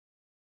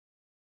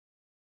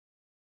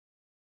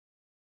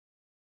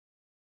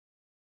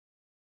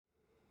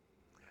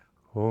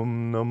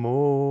Om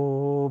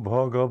Namo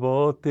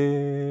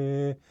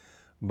Bhagavate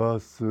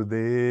Vasudevaya.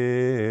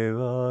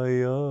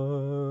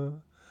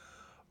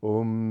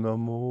 Om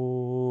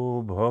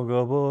Namo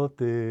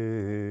Bhagavate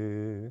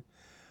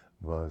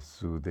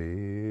Vasudevaya.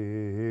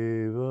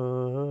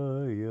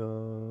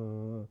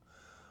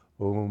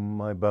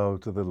 Om, I bow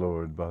to the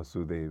Lord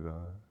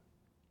Vasudeva.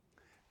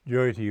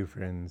 Joy to you,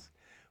 friends.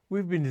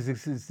 We've been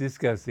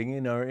discussing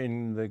in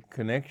the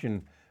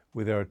connection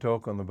with our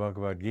talk on the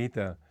Bhagavad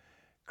Gita,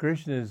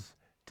 Krishna's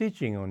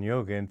teaching on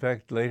yoga. In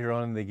fact, later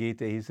on in the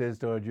Gita, he says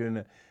to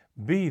Arjuna,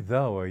 "Be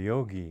thou a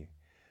yogi,"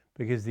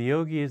 because the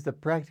yogi is the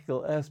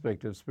practical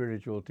aspect of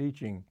spiritual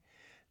teaching.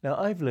 Now,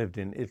 I've lived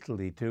in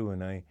Italy too,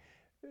 and I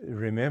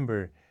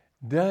remember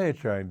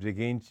diatribes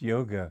against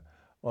yoga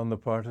on the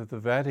part of the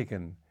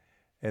Vatican,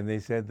 and they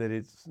said that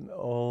it's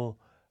all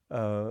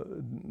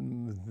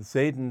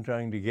Satan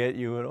trying to get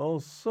you and all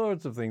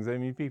sorts of things. I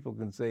mean, people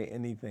can say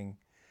anything.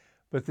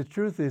 But the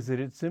truth is that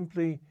it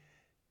simply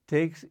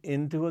takes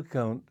into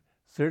account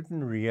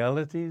certain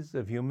realities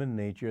of human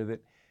nature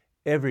that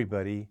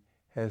everybody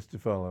has to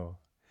follow.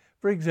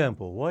 For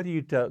example, why do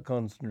you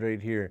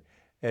concentrate here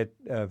at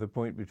the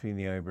point between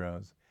the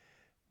eyebrows?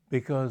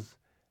 Because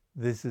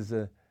this is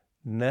a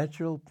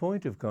natural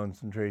point of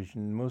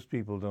concentration. Most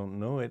people don't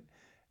know it,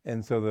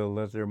 and so they'll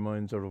let their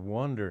mind sort of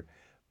wander.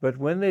 But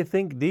when they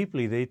think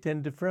deeply, they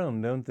tend to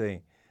frown, don't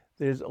they?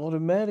 There's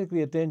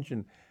automatically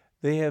attention.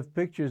 They have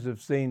pictures of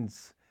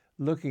saints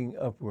looking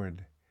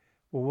upward.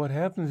 Well, what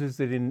happens is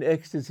that in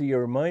ecstasy,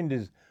 your mind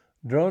is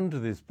drawn to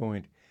this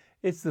point.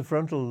 It's the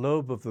frontal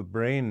lobe of the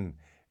brain.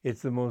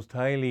 It's the most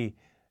highly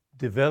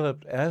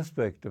developed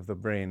aspect of the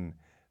brain.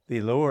 The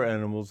lower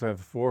animals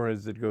have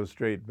foreheads that go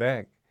straight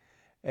back.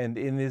 And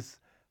in this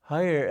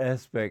higher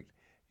aspect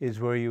is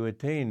where you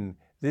attain.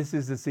 This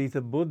is the Sita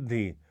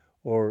Buddhi,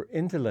 or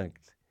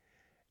intellect.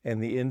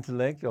 And the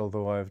intellect,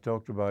 although I've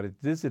talked about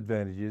its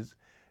disadvantages,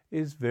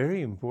 is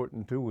very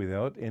important too.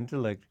 Without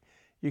intellect,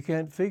 you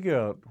can't figure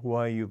out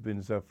why you've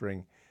been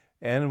suffering.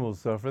 Animals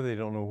suffer, they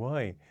don't know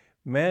why.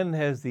 Man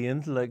has the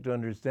intellect to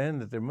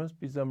understand that there must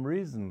be some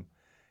reason.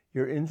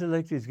 Your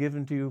intellect is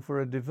given to you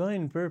for a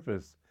divine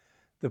purpose.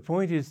 The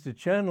point is to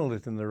channel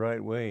it in the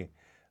right way,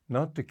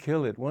 not to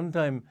kill it. One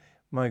time,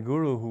 my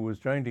guru, who was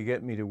trying to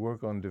get me to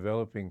work on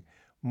developing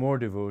more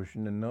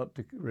devotion and not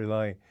to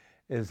rely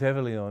as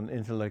heavily on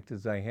intellect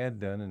as I had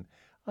done, and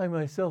I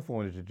myself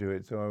wanted to do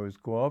it, so I was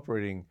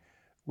cooperating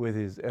with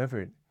his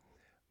effort.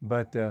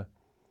 But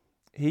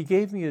he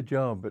gave me a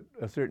job at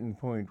a certain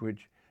point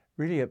which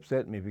really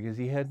upset me because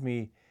he had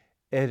me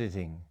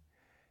editing.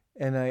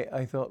 And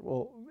I thought,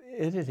 well,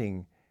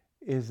 editing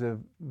is a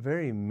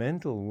very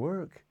mental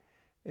work.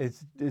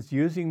 It's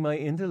using my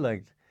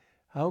intellect.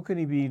 How can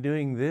he be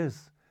doing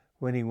this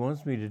when he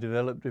wants me to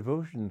develop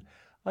devotion?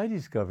 I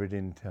discovered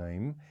in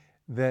time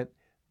that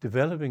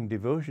developing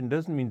devotion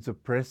doesn't mean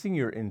suppressing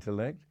your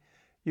intellect.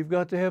 You've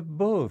got to have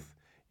both.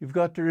 You've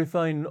got to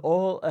refine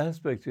all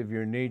aspects of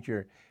your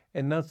nature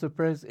and not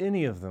suppress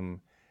any of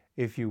them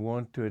if you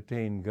want to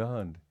attain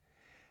God.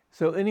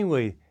 So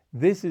anyway,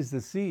 this is the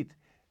seat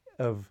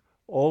of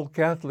all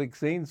Catholic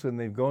saints. When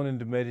they've gone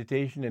into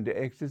meditation, into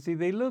ecstasy,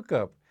 they look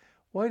up.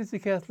 Why does the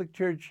Catholic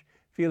Church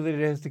feel that it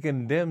has to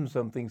condemn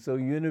something so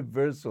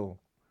universal?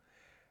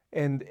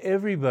 And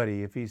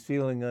everybody, if he's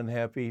feeling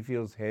unhappy, he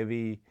feels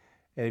heavy.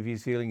 And if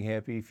he's feeling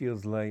happy, he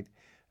feels light.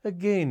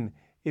 Again,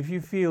 if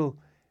you feel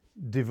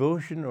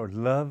devotion or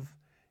love,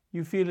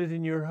 you feel it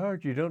in your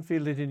heart. You don't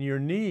feel it in your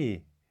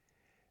knee.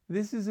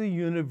 This is a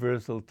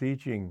universal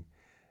teaching.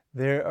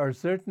 There are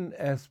certain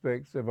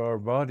aspects of our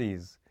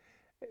bodies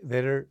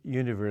that are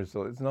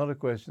universal. It's not a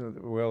question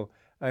of, well,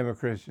 I'm a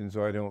Christian,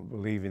 so I don't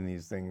believe in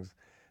these things.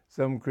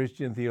 Some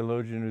Christian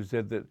theologian who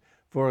said that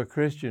for a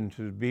Christian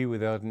to be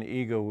without an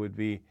ego would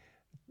be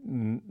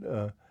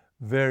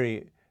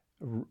very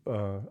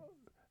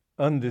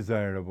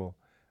undesirable.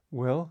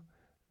 Well,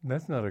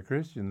 that's not a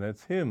Christian,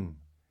 that's him.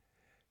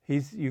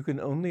 You can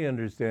only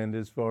understand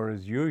as far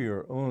as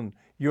your own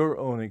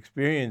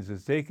experience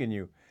has taken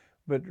you.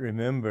 But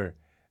remember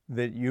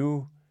that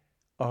you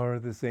are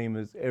the same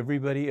as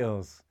everybody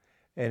else.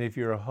 And if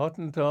you're a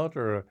Hottentot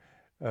or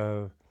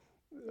a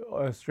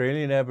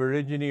Australian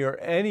Aborigine or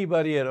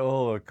anybody at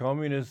all, a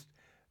communist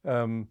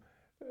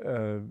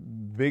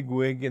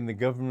bigwig in the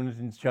government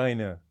in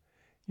China,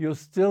 you'll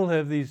still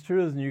have these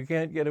truths and you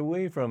can't get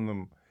away from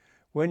them.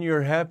 When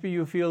you're happy,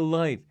 you feel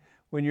light.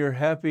 When you're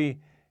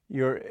happy,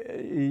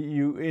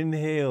 you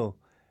inhale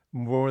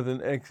more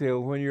than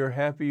exhale. When you're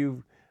happy,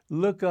 you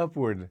look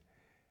upward.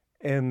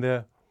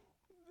 And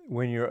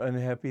when you're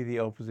unhappy, the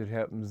opposite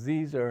happens.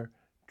 These are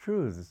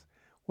truths.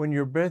 When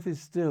your breath is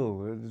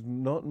still, it's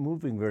not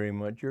moving very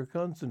much, you're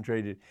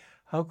concentrated.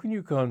 How can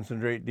you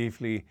concentrate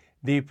deeply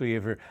if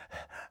you're...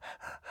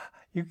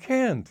 You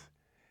can't.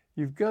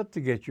 You've got to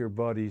get your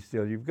body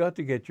still. You've got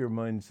to get your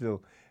mind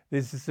still.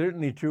 This is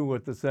certainly true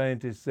what the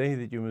scientists say,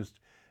 that you must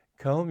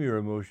calm your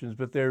emotions,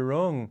 but they're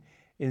wrong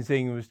in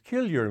saying you must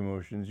kill your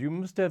emotions. You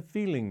must have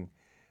feeling.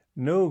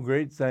 No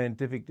great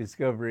scientific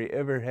discovery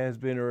ever has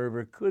been or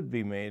ever could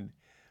be made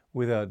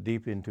without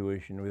deep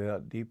intuition,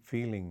 without deep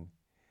feeling.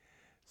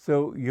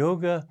 So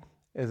yoga,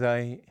 as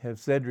I have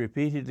said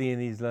repeatedly in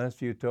these last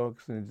few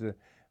talks, and it's a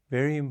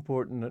very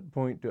important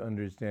point to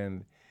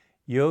understand,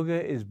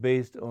 yoga is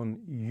based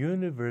on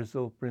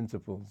universal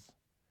principles.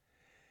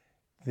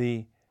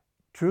 The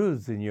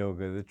truths in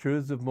yoga, the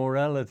truths of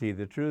morality,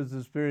 the truths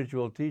of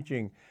spiritual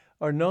teaching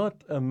are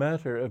not a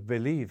matter of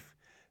belief.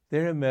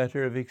 They're a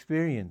matter of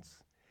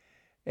experience.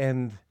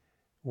 And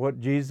what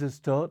Jesus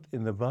taught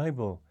in the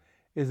Bible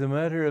is a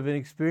matter of an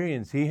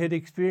experience. He had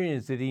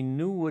experienced it. He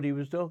knew what he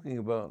was talking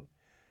about.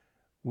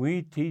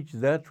 We teach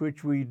that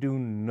which we do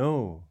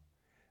know.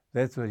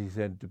 That's what he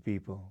said to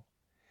people.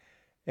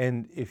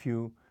 And if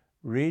you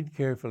read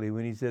carefully,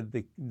 when he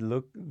said,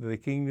 look, the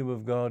kingdom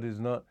of God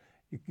is not,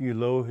 you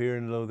low here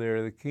and low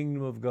there. The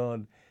kingdom of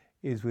God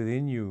is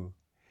within you.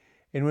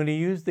 And when he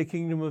used the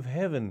kingdom of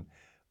heaven,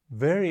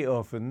 very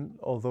often,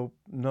 although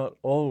not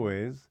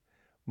always,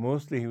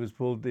 mostly he was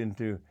pulled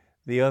into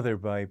the other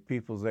by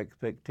people's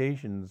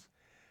expectations.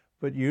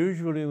 But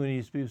usually when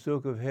he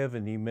spoke of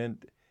heaven, he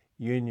meant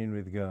union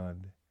with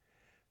God.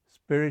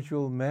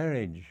 Spiritual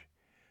marriage.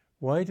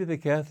 Why do the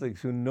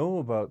Catholics who know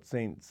about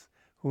saints,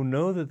 who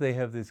know that they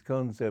have this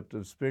concept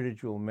of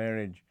spiritual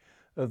marriage,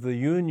 of the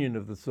union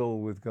of the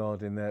soul with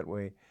God in that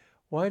way,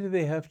 why do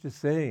they have to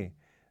say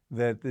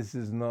that this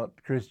is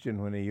not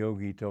Christian when a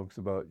yogi talks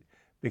about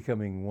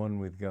becoming one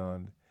with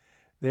God?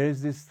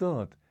 There's this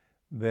thought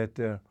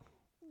that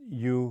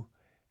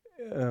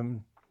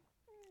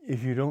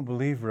if you don't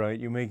believe right,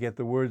 you may get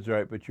the words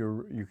right, but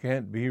you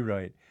can't be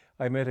right.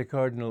 I met a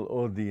Cardinal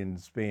Oddi in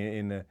Spain,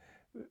 in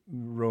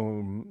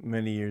Rome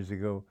many years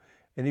ago,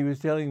 and he was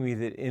telling me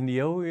that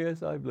India, oh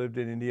yes, I've lived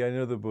in India, I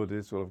know the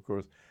Buddhists. Well, of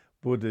course,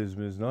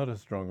 Buddhism is not a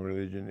strong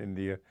religion in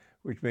India,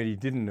 which meant he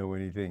didn't know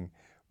anything.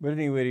 But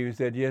anyway, he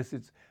said, yes,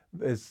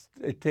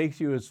 it takes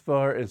you as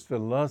far as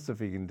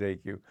philosophy can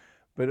take you,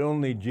 but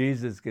only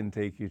Jesus can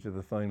take you to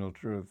the final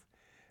truth.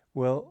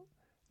 Well,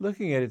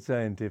 looking at it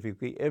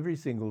scientifically, every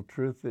single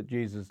truth that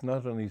Jesus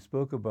not only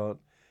spoke about,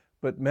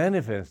 but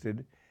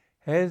manifested,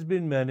 has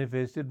been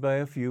manifested by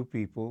a few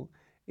people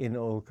in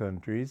all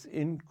countries,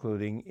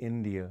 including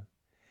India.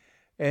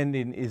 And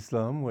in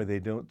Islam, where they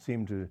don't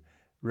seem to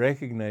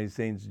recognize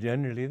saints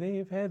generally, they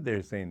have had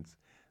their saints,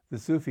 the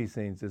Sufi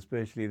saints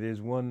especially.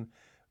 There's one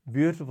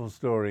beautiful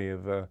story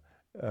of a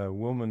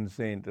woman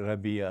saint,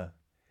 Rabia,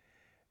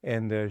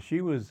 and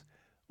she was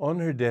on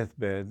her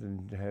deathbed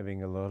and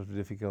having a lot of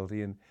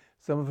difficulty, and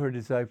some of her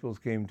disciples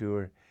came to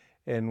her,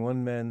 and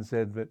one man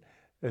said,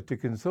 but to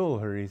console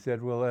her, he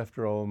said, well,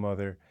 after all,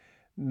 Mother,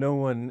 no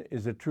one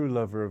is a true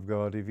lover of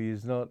God if he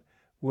is not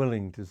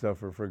willing to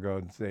suffer for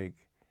God's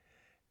sake.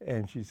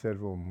 And she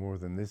said, well, more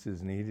than this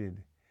is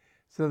needed.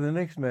 So the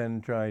next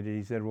man tried it.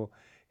 He said, well,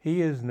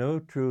 he is no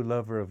true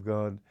lover of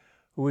God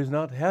who is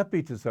not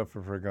happy to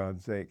suffer for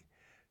God's sake.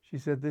 She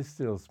said, this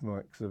still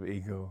smacks of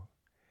ego.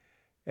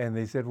 And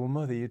they said, well,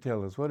 Mother, you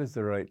tell us, what is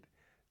the right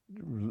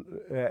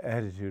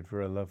attitude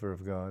for a lover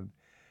of God?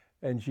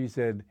 And she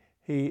said,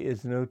 he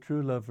is no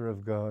true lover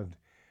of God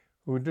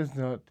who does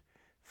not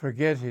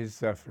forget his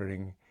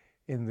suffering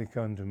in the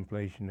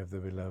contemplation of the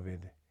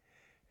beloved.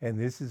 And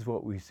this is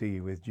what we see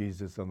with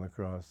Jesus on the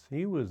cross.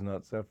 He was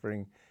not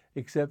suffering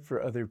except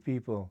for other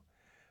people,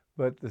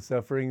 but the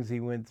sufferings he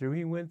went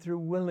through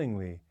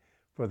willingly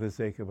for the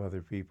sake of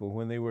other people.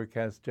 When they were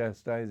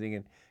chastising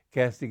and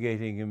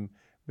castigating him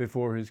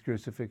before his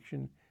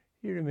crucifixion,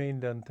 he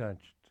remained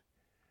untouched.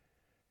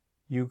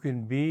 You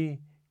can be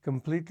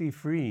completely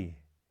free,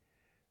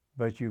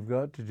 but you've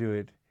got to do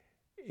it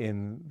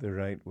in the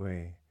right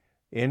way.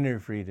 Inner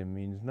freedom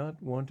means not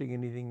wanting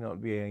anything,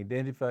 not being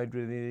identified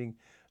with anything,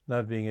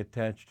 not being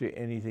attached to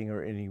anything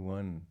or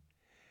anyone.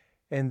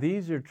 And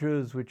these are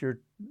truths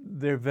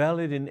they're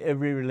valid in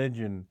every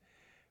religion.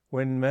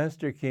 When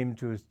Master came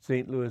to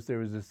St. Louis, there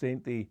was a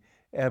saintly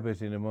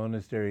abbot in a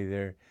monastery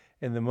there,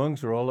 and the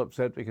monks were all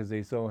upset because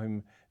they saw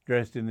him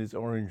dressed in this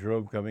orange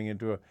robe coming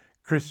into a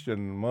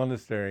Christian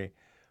monastery.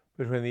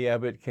 But when the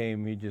abbot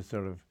came, he just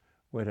sort of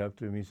went up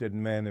to him. He said,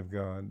 man of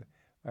God,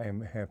 I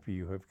am happy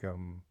you have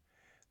come.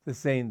 The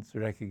saints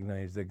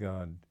recognize the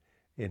God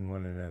in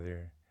one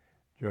another.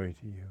 Joy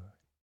to you.